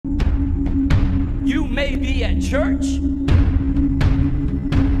may be at church.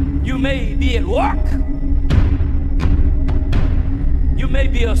 You may be at work. You may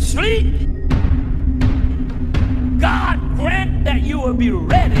be asleep. God grant that you will be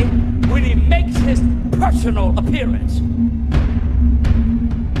ready when he makes his personal appearance.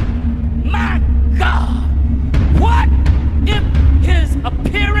 My God, what if his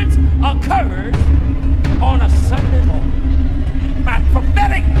appearance occurs on a Sunday morning? My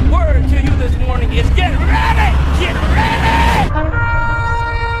prophetic word to you this morning is get ready! Get ready!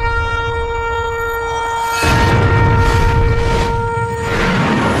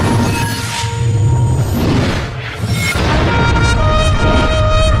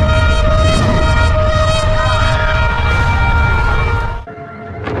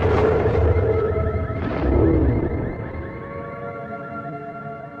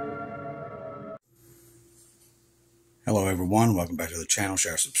 Hello everyone, welcome back to the channel.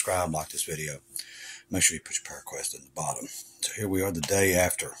 Share, subscribe, like this video. Make sure you put your prayer request in the bottom. So here we are the day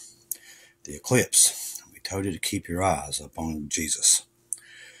after the eclipse. We told you to keep your eyes upon Jesus.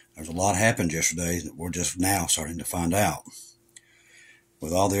 There's a lot happened yesterday that we're just now starting to find out.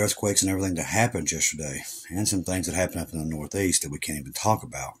 With all the earthquakes and everything that happened yesterday, and some things that happened up in the Northeast that we can't even talk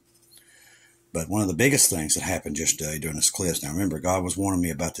about. But one of the biggest things that happened yesterday during this eclipse, now remember, God was warning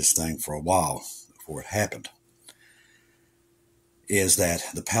me about this thing for a while before it happened, is that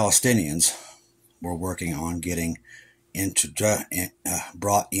the Palestinians were working on getting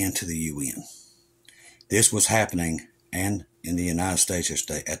brought into the UN. This was happening and in the United States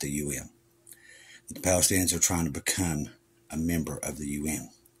yesterday at the UN. The Palestinians are trying to become a member of the UN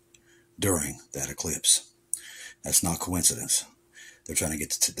during that eclipse. That's not coincidence. They're trying to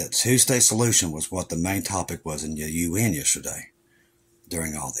get to that two-state solution was what the main topic was in the UN yesterday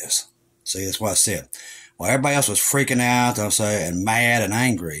during all this. See, that's what I said. While everybody else was freaking out, I'll say, and mad and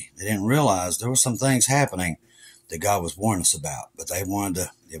angry, they didn't realize there were some things happening that God was warning us about. But they wanted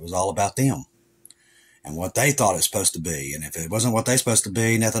to, it was all about them and what they thought it was supposed to be. And if it wasn't what they're supposed to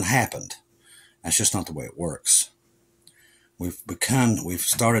be, nothing happened. That's just not the way it works. We've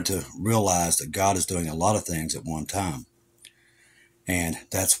started to realize that God is doing a lot of things at one time. And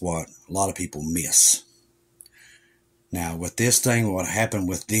that's what a lot of people miss. Now, with this thing, what happened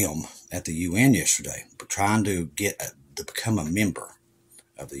with them at the UN yesterday, trying to to become a member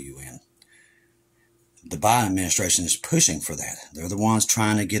of the UN, the Biden administration is pushing for that. They're the ones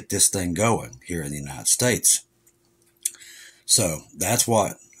trying to get this thing going here in the United States. So that's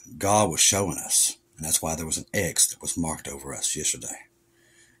what God was showing us. And that's why there was an X that was marked over us yesterday.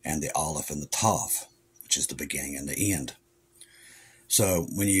 And the Aleph and the Tav, which is the beginning and the end. So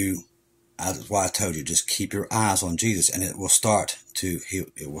that's why I told you, just keep your eyes on Jesus, and it will start to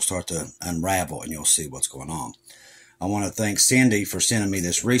unravel, and you'll see what's going on. I want to thank Cindy for sending me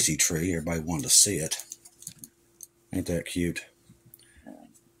this Reese tree. Everybody wanted to see it. Ain't that cute?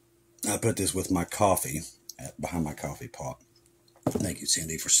 I put this with my coffee behind my coffee pot. Thank you,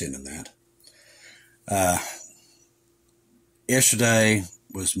 Cindy, for sending that. Yesterday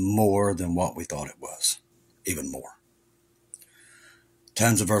was more than what we thought it was, even more.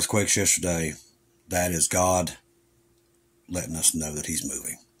 Tons of earthquakes yesterday. That is God letting us know that he's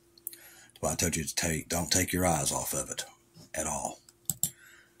moving. That's why I told you to don't take your eyes off of it at all.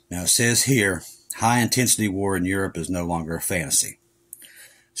 Now it says here, high-intensity war in Europe is no longer a fantasy.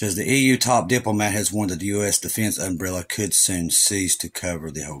 It says the EU top diplomat has warned that the U.S. defense umbrella could soon cease to cover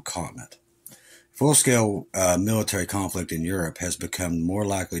the whole continent. Full-scale military conflict in Europe has become more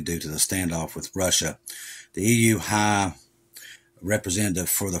likely due to the standoff with Russia. The EU High Representative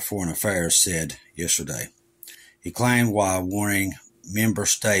for the Foreign Affairs said yesterday. He claimed while warning member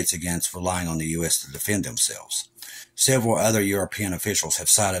states against relying on the U.S. to defend themselves. Several other European officials have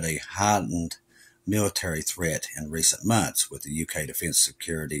cited a heightened military threat in recent months, with the UK Defence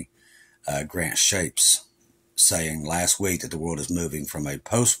Security grant shapes saying last week that the world is moving from a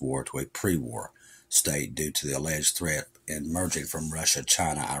post-war to a pre-war state due to the alleged threat emerging from Russia,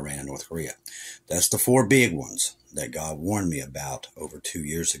 China, Iran, and North Korea. That's the four big ones that God warned me about over 2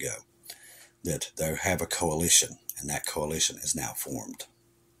 years ago, that they have a coalition, and that coalition is now formed.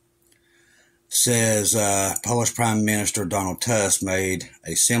 Says Polish Prime Minister Donald Tusk made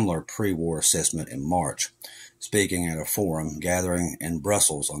a similar pre-war assessment in March. Speaking at a forum gathering in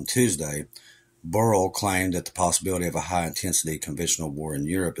Brussels on Tuesday, Borrell claimed that the possibility of a high-intensity conventional war in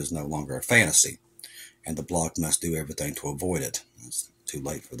Europe is no longer a fantasy, and the bloc must do everything to avoid it. It's too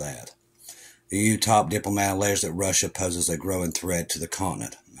late for that. The EU top diplomat alleged that Russia poses a growing threat to the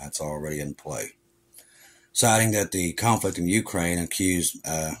continent. That's already in play. Citing that the conflict in Ukraine accused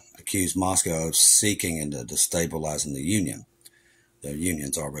Moscow of seeking and destabilizing the Union. The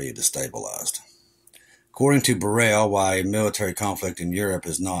Union's already destabilized. According to Burrell, why a military conflict in Europe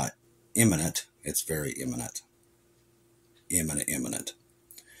is not imminent, it's very imminent. Imminent.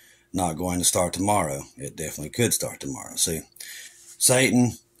 Not going to start tomorrow. It definitely could start tomorrow. See,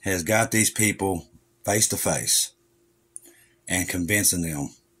 Satan has got these people face to face and convincing them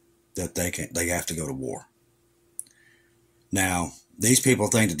that they have to go to war. Now, these people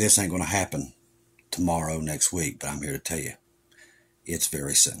think that this ain't going to happen tomorrow, next week, but I'm here to tell you, it's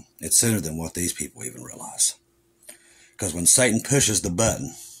very soon. It's sooner than what these people even realize. Because when Satan pushes the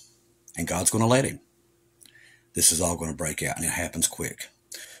button, and God's going to let him, this is all going to break out, and it happens quick.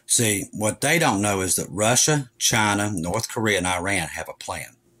 See, what they don't know is that Russia, China, North Korea, and Iran have a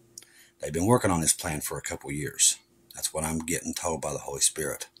plan. They've been working on this plan for a couple years. That's what I'm getting told by the Holy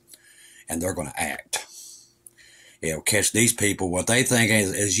Spirit. And they're going to act. It'll catch these people. What they think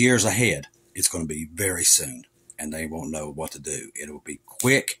is years ahead, it's going to be very soon. And they won't know what to do. It'll be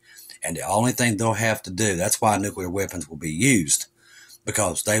quick. And the only thing they'll have to do, that's why nuclear weapons will be used,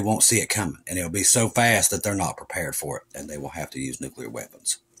 because they won't see it coming. And it'll be so fast that they're not prepared for it. And they will have to use nuclear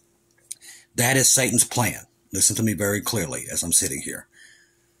weapons. That is Satan's plan. Listen to me very clearly as I'm sitting here.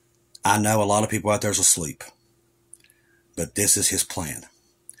 I know a lot of people out there is asleep. But this is his plan.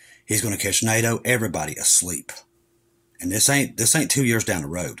 He's going to catch NATO, everybody asleep. And this ain't 2 years down the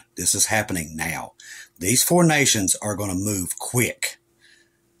road. This is happening now. These 4 nations are going to move quick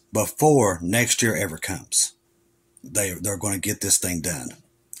before next year ever comes. They're going to get this thing done.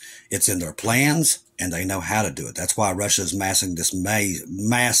 It's in their plans, and they know how to do it. That's why Russia is massing this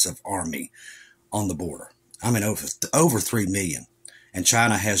massive army on the border. I mean, over 3 million. And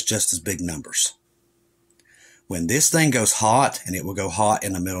China has just as big numbers. When this thing goes hot, and it will go hot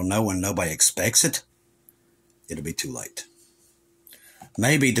in the middle of nowhere and nobody expects it, it'll be too late.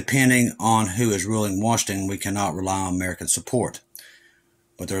 Maybe depending on who is ruling Washington, we cannot rely on American support.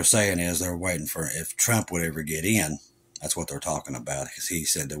 What they're saying is they're waiting for if Trump would ever get in. That's what they're talking about, because he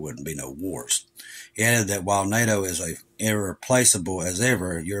said there wouldn't be no wars. He added that while NATO is irreplaceable as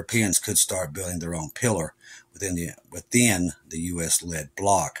ever, Europeans could start building their own pillar within the U.S.-led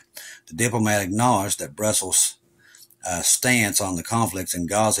bloc. The diplomat acknowledged that Brussels' stance on the conflicts in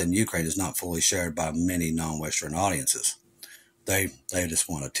Gaza and Ukraine is not fully shared by many non-Western audiences. They just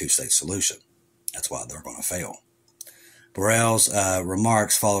want a two-state solution. That's why they're going to fail. Burrell's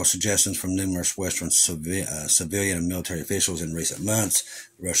remarks follow suggestions from numerous Western civilian and military officials in recent months.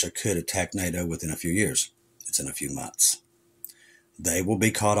 Russia could attack NATO within a few years. It's in a few months. They will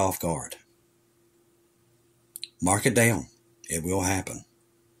be caught off guard. Mark it down. It will happen.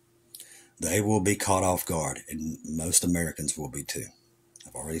 They will be caught off guard, and most Americans will be too.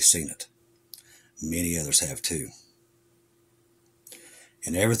 I've already seen it. Many others have too.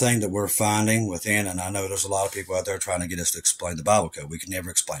 And everything that we're finding within, and I know there's a lot of people out there trying to get us to explain the Bible code. We can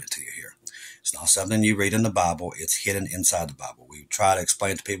never explain it to you here. It's not something you read in the Bible. It's hidden inside the Bible. We try to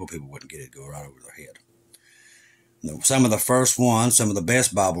explain it to people. People wouldn't get it. Go right over their head. Now, some of the first ones, some of the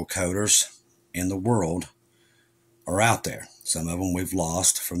best Bible coders in the world are out there. Some of them we've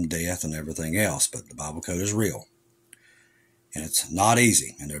lost from death and everything else, but the Bible code is real. And it's not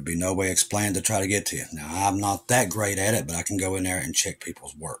easy, and there'd be no way explained to try to get to you. Now, I'm not that great at it, but I can go in there and check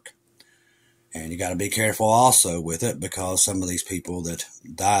people's work. And you got to be careful also with it, because some of these people that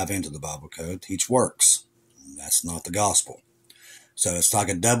dive into the Bible code teach works. That's not the gospel. So it's like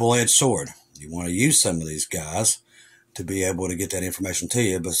a double-edged sword. You want to use some of these guys to be able to get that information to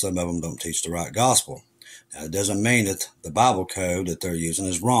you, but some of them don't teach the right gospel. Now, it doesn't mean that the Bible code that they're using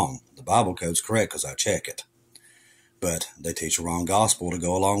is wrong. The Bible code's correct because I check it. But they teach a wrong gospel to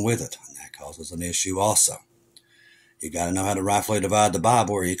go along with it, and that causes an issue also. You got to know how to rightfully divide the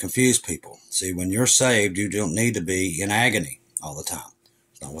Bible, or you confuse people. See, when you're saved, you don't need to be in agony all the time.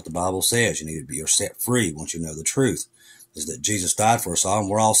 It's not what the Bible says. You're set free once you know the truth. Is that Jesus died for us all, and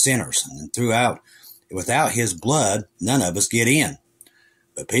we're all sinners. And without his blood, none of us get in.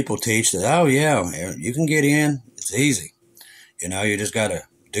 But people teach that, oh yeah, you can get in. It's easy. You just got to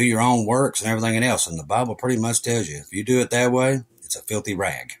do your own works and everything else. And the Bible pretty much tells you, if you do it that way, it's a filthy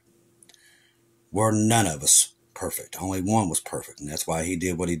rag. We're none of us perfect. Only one was perfect. And that's why he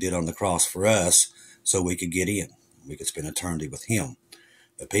did what he did on the cross for us, so we could get in. We could spend eternity with him.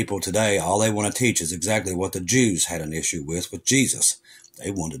 But people today, all they want to teach is exactly what the Jews had an issue with Jesus.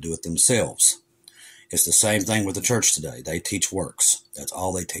 They want to do it themselves. It's the same thing with the church today. They teach works. That's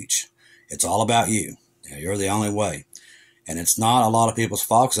all they teach. It's all about you. You're the only way. And it's not a lot of people's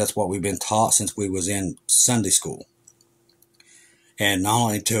fault, because that's what we've been taught since we was in Sunday school. And not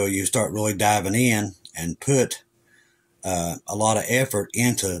only until you start really diving in and put a lot of effort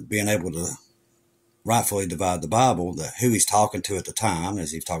into being able to rightfully divide the Bible, who he's talking to at the time,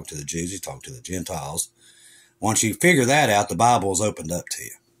 as he's talking to the Jews, he's talking to the Gentiles. Once you figure that out, the Bible is opened up to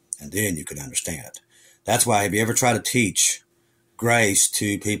you, and then you can understand it. That's why, have you ever tried to teach grace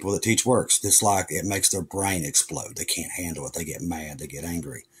to people that teach works? It's like it makes their brain explode. They can't handle it. They get mad. They get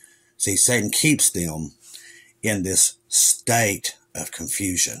angry. See, Satan keeps them in this state of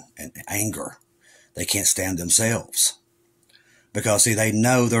confusion and anger. They can't stand themselves because, see, they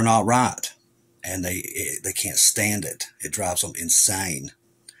know they're not right, and they can't stand it. It drives them insane.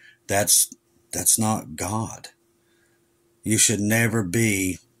 That's not God. You should never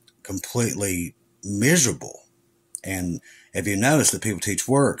be completely miserable. And if you notice that people teach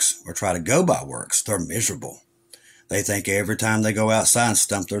works or try to go by works, they're miserable. They think every time they go outside and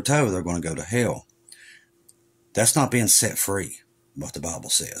stump their toe, they're going to go to hell. That's not being set free, what the Bible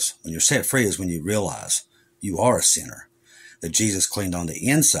says. When you're set free is when you realize you are a sinner, that Jesus cleaned on the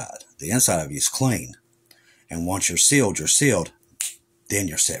inside. The inside of you is clean. And once you're sealed, then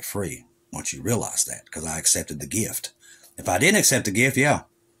you're set free. Once you realize that, because I accepted the gift. If I didn't accept the gift, yeah,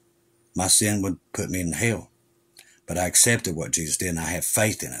 my sin would put me in hell. But I accepted what Jesus did, and I have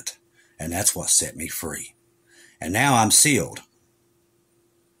faith in it. And that's what set me free. And now I'm sealed.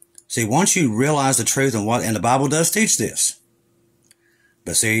 See, once you realize the truth and the Bible does teach this.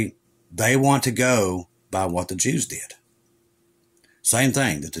 But see, they want to go by what the Jews did. Same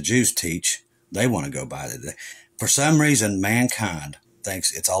thing that the Jews teach, they want to go by it. For some reason, mankind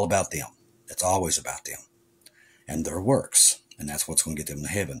thinks it's all about them. It's always about them and their works. And that's what's going to get them to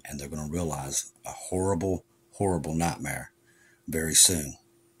heaven. And they're going to realize a horrible, horrible nightmare very soon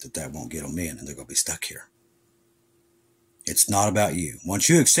that won't get them in, and they're going to be stuck here. It's not about you. Once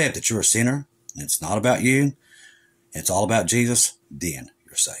you accept that you're a sinner, and it's not about you, it's all about Jesus, then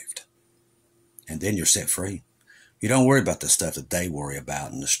you're saved. And then you're set free. You don't worry about the stuff that they worry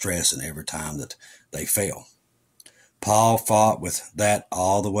about and the stress and every time that they fail. Paul fought with that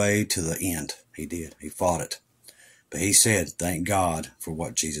all the way to the end. He did. He fought it. But he said, thank God for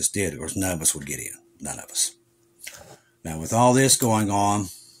what Jesus did, or none of us would get in. None of us. Now, with all this going on,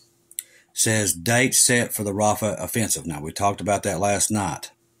 says date set for the Rafah offensive. Now, we talked about that last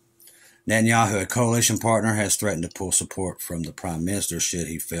night. Netanyahu, a coalition partner, has threatened to pull support from the prime minister should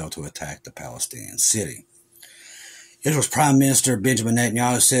he fail to attack the Palestinian city. Israel's Prime Minister Benjamin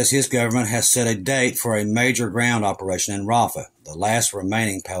Netanyahu says his government has set a date for a major ground operation in Rafah, the last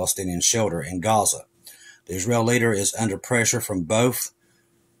remaining Palestinian shelter in Gaza. The Israel leader is under pressure from both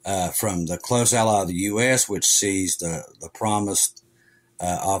from the close ally of the U.S., which sees the promised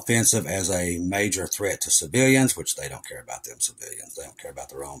offensive as a major threat to civilians, which they don't care about them civilians. They don't care about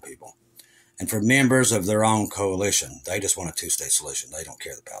their own people. And for members of their own coalition, they just want a two-state solution. They don't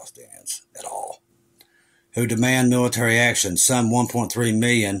care the Palestinians at all, who demand military action. Some 1.3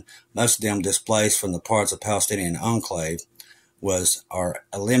 million, most of them displaced from the parts of Palestinian enclave, are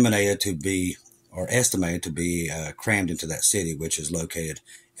estimated to be crammed into that city, which is located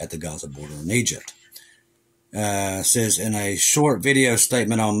at the Gaza border in Egypt. Says in a short video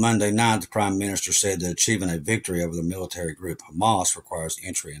statement on Monday night, the Prime Minister said that achieving a victory over the military group Hamas requires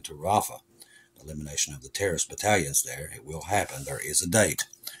entry into Rafah, the elimination of the terrorist battalions there. It will happen. There is a date.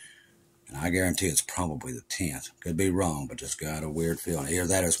 And I guarantee it's probably the 10th. Could be wrong, but just got a weird feeling. Either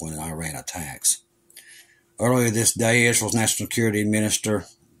that is when Iran attacks. Earlier this day, Israel's National Security Minister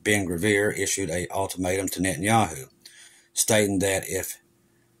Ben-Gvir issued an ultimatum to Netanyahu, stating that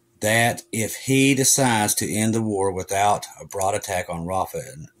if he decides to end the war without a broad attack on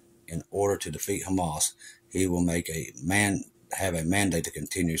Rafah in order to defeat Hamas, he will have a mandate to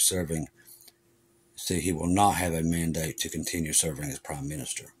continue serving. See, he will not have a mandate to continue serving as Prime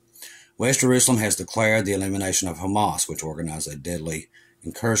Minister. West Jerusalem has declared the elimination of Hamas, which organized a deadly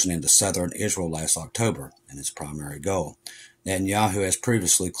incursion into southern Israel last October, and its primary goal. Netanyahu has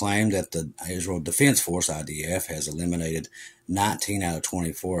previously claimed that the Israel Defense Force, IDF, has eliminated 19 out of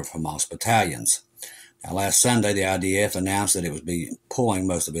 24 of Hamas battalions. Now, last Sunday, the IDF announced that it would be pulling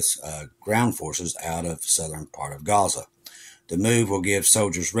most of its ground forces out of the southern part of Gaza. The move will give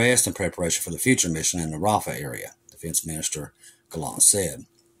soldiers rest in preparation for the future mission in the Rafah area, Defense Minister Gallant said.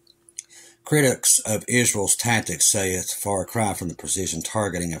 Critics of Israel's tactics say it's a far cry from the precision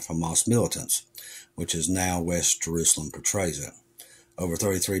targeting of Hamas militants, which is now West Jerusalem portrays it. Over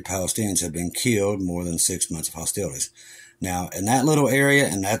 33 Palestinians have been killed, more than 6 months of hostilities. Now, in that little area,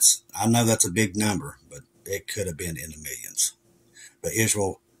 and I know that's a big number, but it could have been in the millions. But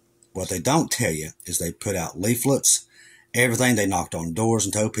Israel, what they don't tell you is they put out leaflets, everything. They knocked on doors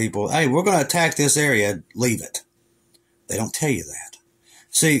and told people, hey, we're going to attack this area, leave it. They don't tell you that.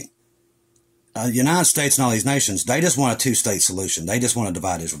 See, the United States and all these nations, they just want a two-state solution. They just want to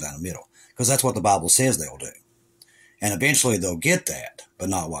divide Israel down the middle. because that's what the Bible says they'll do. And eventually they'll get that, but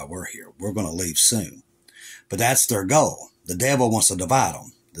not while we're here. We're going to leave soon. But that's their goal. The devil wants to divide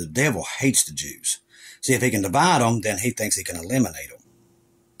them. The devil hates the Jews. See, if he can divide them, then he thinks he can eliminate them.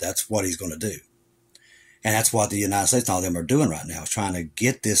 That's what he's going to do. And that's what the United States and all of them are doing right now, is trying to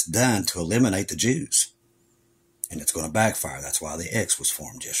get this done to eliminate the Jews. And it's going to backfire. That's why the X was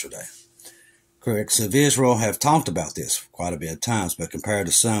formed yesterday. Critics of Israel have talked about this quite a bit of times, but compared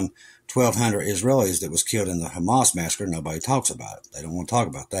to some 1,200 Israelis that was killed in the Hamas massacre, nobody talks about it. They don't want to talk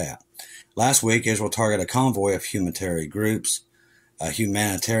about that. Last week, Israel targeted a convoy of humanitarian groups, a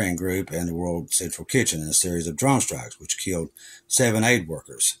humanitarian group, and the World Central Kitchen in a series of drone strikes, which killed 7 aid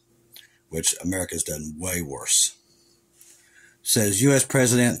workers, which America's done way worse. Says U.S.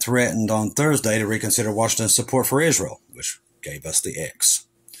 President threatened on Thursday to reconsider Washington's support for Israel, which gave us the X.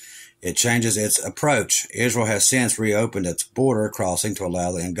 It changes its approach. Israel has since reopened its border crossing to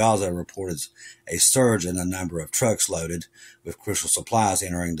allow in Gaza reported a surge in the number of trucks loaded with crucial supplies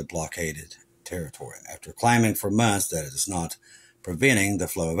entering the blockaded territory, after claiming for months that it is not preventing the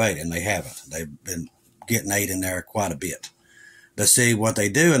flow of aid, and they haven't. They've been getting aid in there quite a bit. But see, what they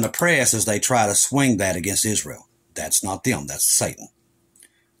do in the press is they try to swing that against Israel. That's not them. That's Satan.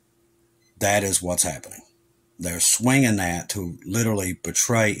 That is what's happening. They're swinging that to literally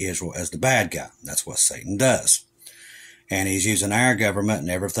portray Israel as the bad guy. That's what Satan does. And he's using our government and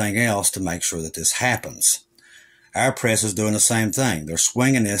everything else to make sure that this happens. Our press is doing the same thing. They're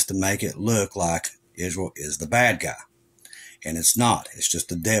swinging this to make it look like Israel is the bad guy. And it's not. It's just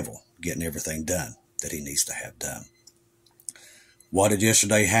the devil getting everything done that he needs to have done. What did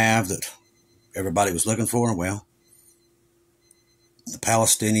yesterday have that everybody was looking for? Well, the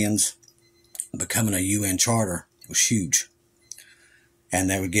Palestinians becoming a UN charter was huge. And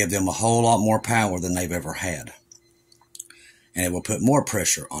that would give them a whole lot more power than they've ever had. And it will put more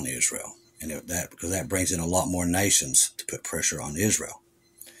pressure on Israel. And because that brings in a lot more nations to put pressure on Israel.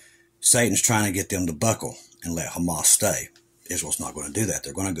 Satan's trying to get them to buckle and let Hamas stay. Israel's not going to do that.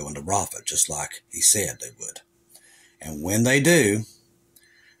 They're going to go into Rafa, just like he said they would. And when they do,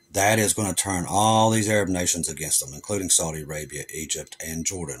 that is going to turn all these Arab nations against them, including Saudi Arabia, Egypt, and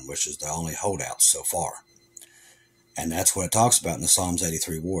Jordan, which is the only holdouts so far. And that's what it talks about in the Psalms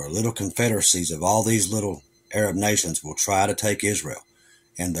 83 war. Little confederacies of all these little Arab nations will try to take Israel,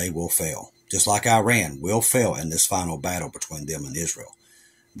 and they will fail. Just like Iran will fail in this final battle between them and Israel.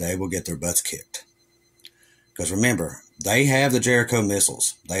 They will get their butts kicked. Because remember, they have the Jericho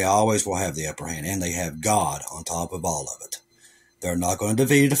missiles. They always will have the upper hand, and they have God on top of all of it. They're not going to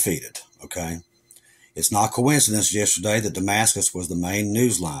defeat it, okay? It's not coincidence yesterday that Damascus was the main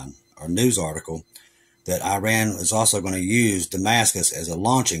news line or news article that Iran is also going to use Damascus as a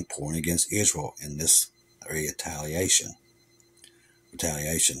launching point against Israel in this retaliation.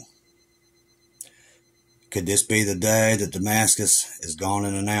 Could this be the day that Damascus is gone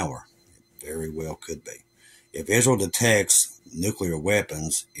in an hour? It very well could be. If Israel detects nuclear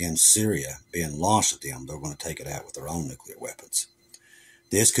weapons in Syria being launched at them, they're going to take it out with their own nuclear weapons.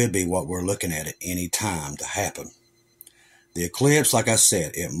 This could be what we're looking at any time to happen. The eclipse, like I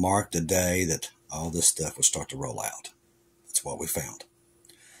said, it marked the day that all this stuff would start to roll out. That's what we found.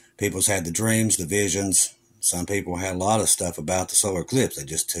 People's had the dreams, the visions. Some people had a lot of stuff about the solar eclipse. They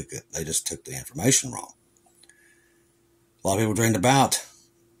just took the information wrong. A lot of people dreamed about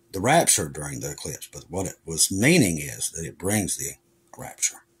the rapture during the eclipse, but what it was meaning is that it brings the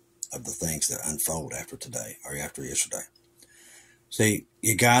rapture of the things that unfold after today or after yesterday. See,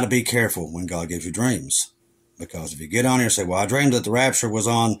 you got to be careful when God gives you dreams, because if you get on here and say, well, I dreamed that the rapture was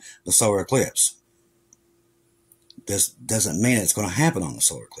on the solar eclipse, this doesn't mean it's going to happen on the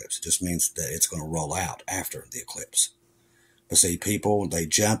solar eclipse. It just means that it's going to roll out after the eclipse. But see, people, they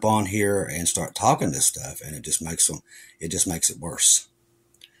jump on here and start talking this stuff, and it just makes it worse.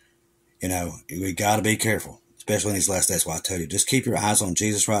 You know, we got to be careful, especially in these last days. Why I tell you, just keep your eyes on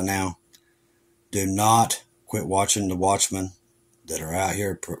Jesus right now. Do not quit watching the Watchmen that are out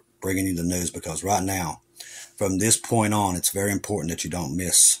here bringing you the news, because right now, from this point on, it's very important that you don't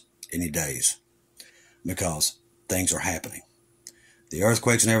miss any days, because things are happening. The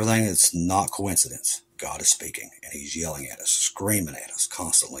earthquakes and everything, it's not coincidence. God is speaking, and he's yelling at us, screaming at us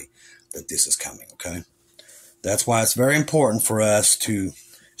constantly that this is coming, okay? That's why it's very important for us to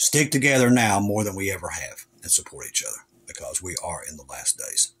stick together now more than we ever have and support each other, because we are in the last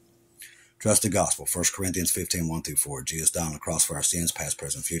days. Trust the gospel. 1 Corinthians 15:1-4. Jesus died on the cross for our sins, past,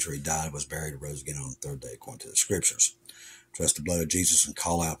 present, future. He died, was buried, and rose again on the third day, according to the scriptures. Trust the blood of Jesus and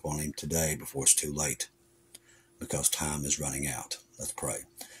call out on him today before it's too late, because time is running out. Let's pray.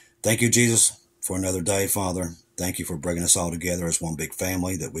 Thank you, Jesus, for another day, Father. Thank you for bringing us all together as one big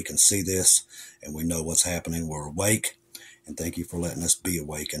family, that we can see this and we know what's happening. We're awake. And thank you for letting us be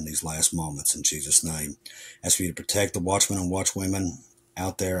awake in these last moments, in Jesus' name. Ask for you to protect the watchmen and watchwomen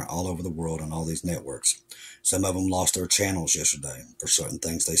out there all over the world on all these networks. Some of them lost their channels yesterday for certain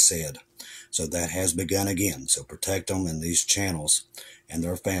things they said. So that has begun again. So protect them and these channels and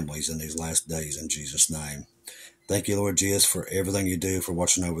their families in these last days, in Jesus' name. Thank you, Lord Jesus, for everything you do, for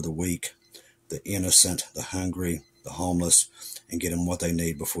watching over the weak, the innocent, the hungry, the homeless, and get them what they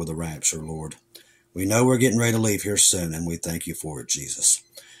need before the rapture, Lord. We know we're getting ready to leave here soon, and we thank you for it, Jesus.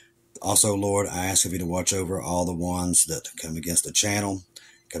 Also, Lord, I ask of you to watch over all the ones that come against the channel,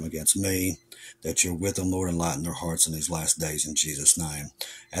 come against me, that you're with them, Lord, and lighten their hearts in these last days, in Jesus' name.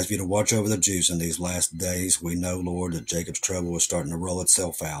 Ask of you to watch over the Jews in these last days. We know, Lord, that Jacob's trouble is starting to roll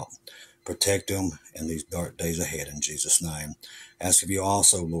itself out. Protect them in these dark days ahead, in Jesus' name. Ask of you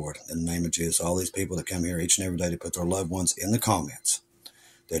also, Lord, in the name of Jesus, all these people that come here each and every day to put their loved ones in the comments,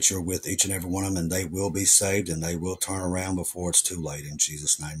 that you're with each and every one of them, and they will be saved, and they will turn around before it's too late. In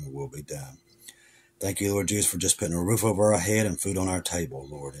Jesus' name, it will be done. Thank you, Lord Jesus, for just putting a roof over our head and food on our table,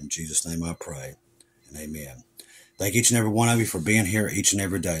 Lord. In Jesus' name I pray, and amen. Thank each and every one of you for being here each and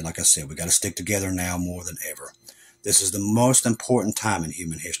every day. Like I said, we got to stick together now more than ever. This is the most important time in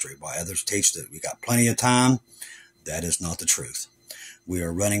human history. While others teach that we got plenty of time, that is not the truth. We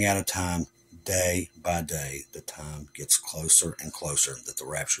are running out of time. Day by day, the time gets closer and closer that the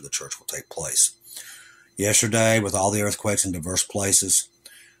rapture of the church will take place. Yesterday, with all the earthquakes in diverse places,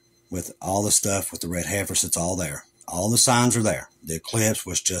 with all the stuff with the red heifers, it's all there. All the signs are there. The eclipse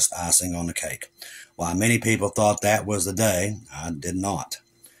was just icing on the cake. While many people thought that was the day, I did not.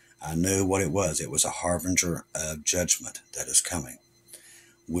 I knew what it was. It was a harbinger of judgment that is coming.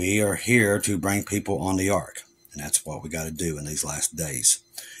 We are here to bring people on the ark, and that's what we got to do in these last days.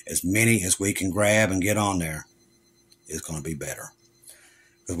 As many as we can grab and get on there is going to be better.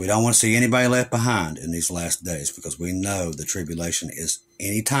 Because we don't want to see anybody left behind in these last days, because we know the tribulation is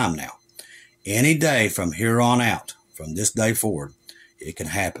any time now. Any day from here on out, from this day forward, it can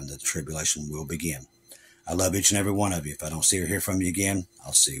happen that the tribulation will begin. I love each and every one of you. If I don't see or hear from you again,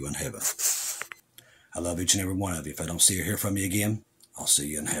 I'll see you in heaven. I love each and every one of you. If I don't see or hear from you again, I'll see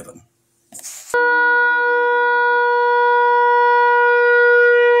you in heaven.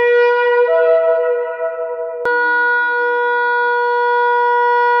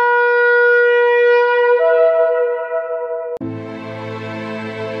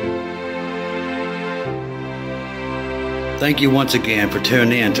 Thank you once again for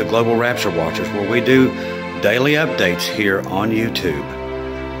tuning in to Global Rapture Watchers, where we do daily updates here on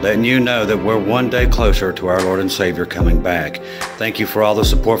YouTube, letting you know that we're one day closer to our Lord and Savior coming back. Thank you for all the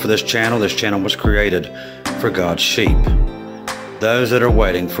support for this channel. This channel was created for God's sheep, those that are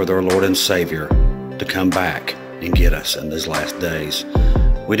waiting for their Lord and Savior to come back and get us in these last days.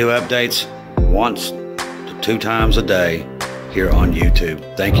 We do updates once to 2 times a day here on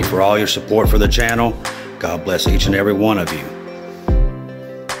YouTube. Thank you for all your support for the channel. God bless each and every one of you.